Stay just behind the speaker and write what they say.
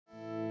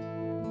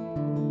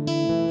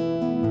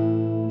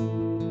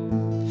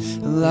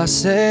Well, I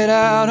set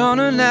out on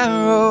a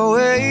narrow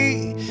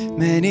way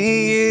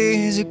many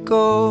years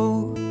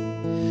ago,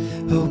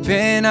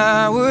 hoping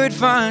I would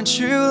find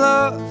true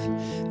love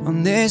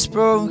on this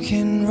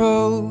broken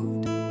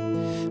road.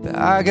 But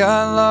I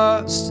got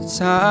lost a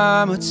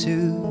time or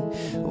two,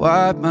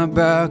 wiped my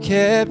brow,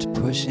 kept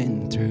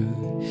pushing through.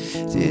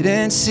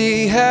 Didn't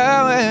see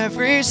how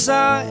every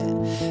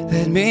sign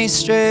led me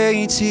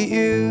straight to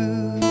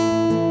you.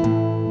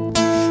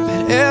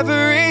 But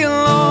every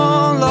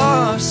long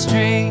lost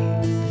dream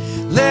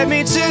led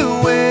me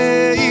to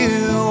where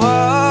you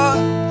are.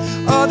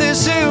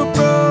 Others who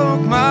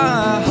broke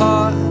my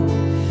heart,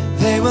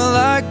 they were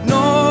like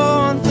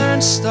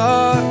northern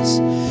stars,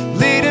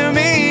 leading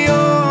me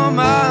on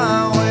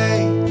my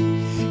way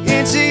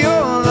into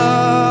your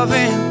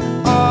loving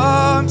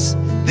arms.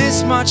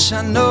 This much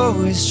I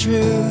know is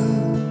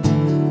true,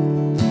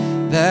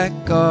 that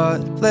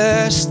God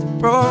blessed the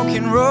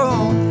broken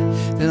road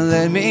that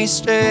led me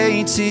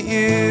straight to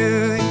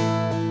you.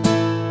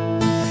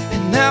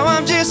 And now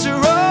I'm just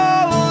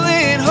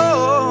rolling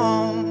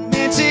home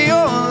into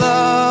your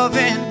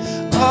loving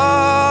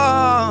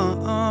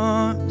arms.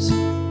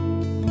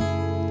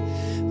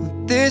 Well,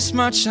 this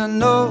much I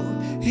know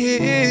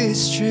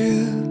is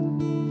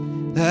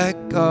true,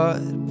 that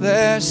God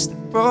blessed the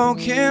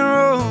broken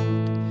road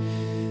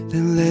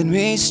that led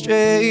me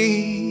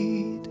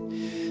straight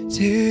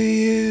to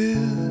you.